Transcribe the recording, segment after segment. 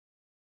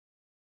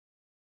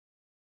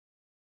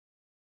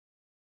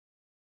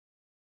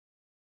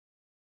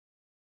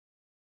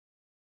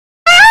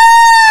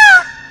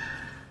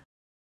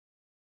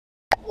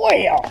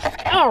Well,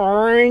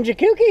 I'm Ranger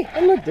Kooky.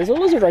 And look, there's a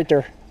lizard right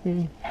there.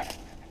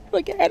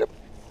 Look at him.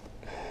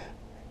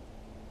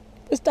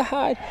 Just to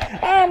hide.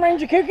 I'm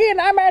Ranger Kooky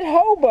and I'm at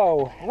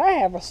HOBO. And I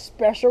have a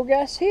special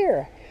guest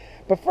here.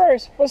 But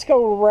first, let's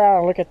go around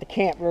and look at the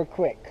camp real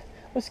quick.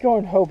 Let's go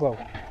in HOBO.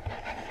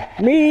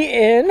 Me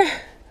and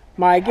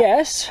my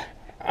guest.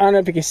 I don't know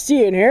if you can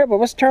see in here, but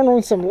let's turn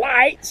on some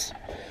lights.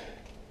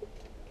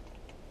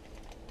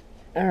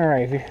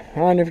 Alright, I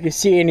don't know if you can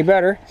see any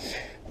better.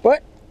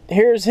 But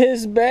here's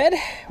his bed.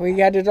 We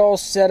got it all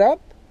set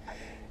up.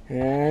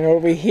 And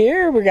over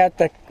here we got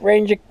the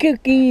Ranger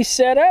Kooky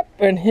set up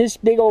and his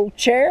big old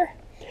chair.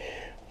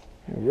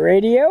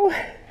 Radio.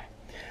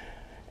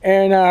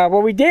 And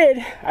what we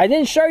did, I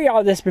didn't show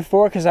y'all this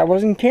before because I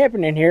wasn't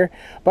camping in here,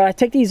 but I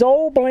took these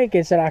old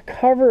blankets and I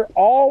cover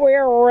all the way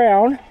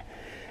around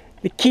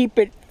to keep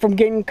it from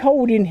getting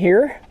cold in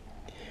here.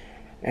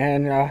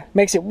 And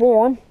makes it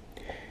warm.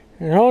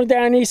 And the only thing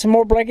I need some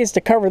more blankets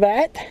to cover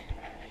that.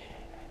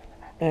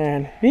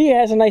 And he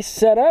has a nice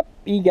setup.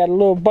 He got a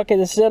little bucket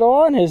to sit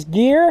on, his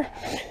gear,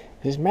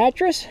 his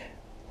mattress.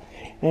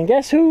 And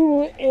guess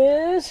who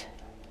is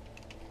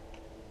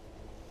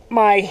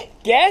my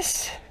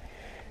guest?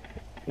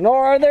 No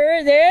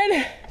other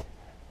than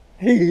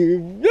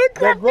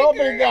the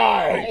grumpy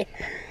guy.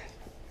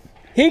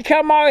 He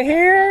come out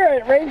here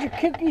at Ranger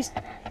Kooky's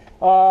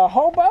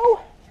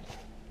HOBO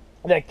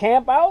to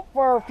camp out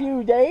for a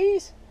few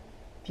days.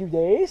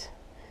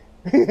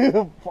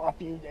 For a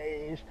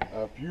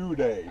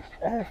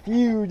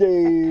few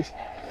days.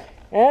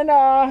 And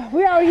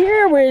we out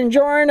here, we're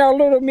enjoying our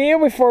little meal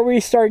before we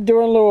start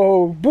doing a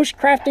little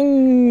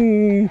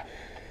bushcrafting.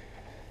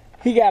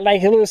 He got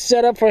like a little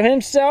setup for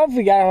himself.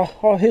 We got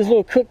all his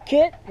little cook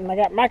kit, and I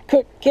got my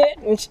cook kit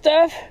and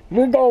stuff.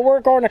 We're gonna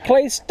work on a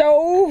clay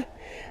stove.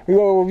 We're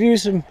gonna review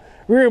some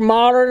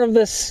remodeling of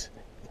this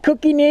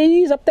cookie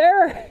needs up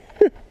there.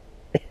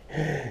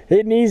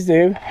 It needs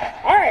to.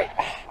 Alright,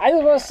 I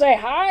just want to say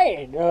hi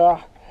and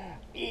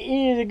it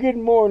is a good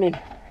morning.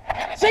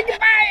 Say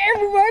goodbye,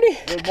 everybody.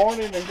 Good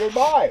morning and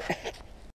goodbye.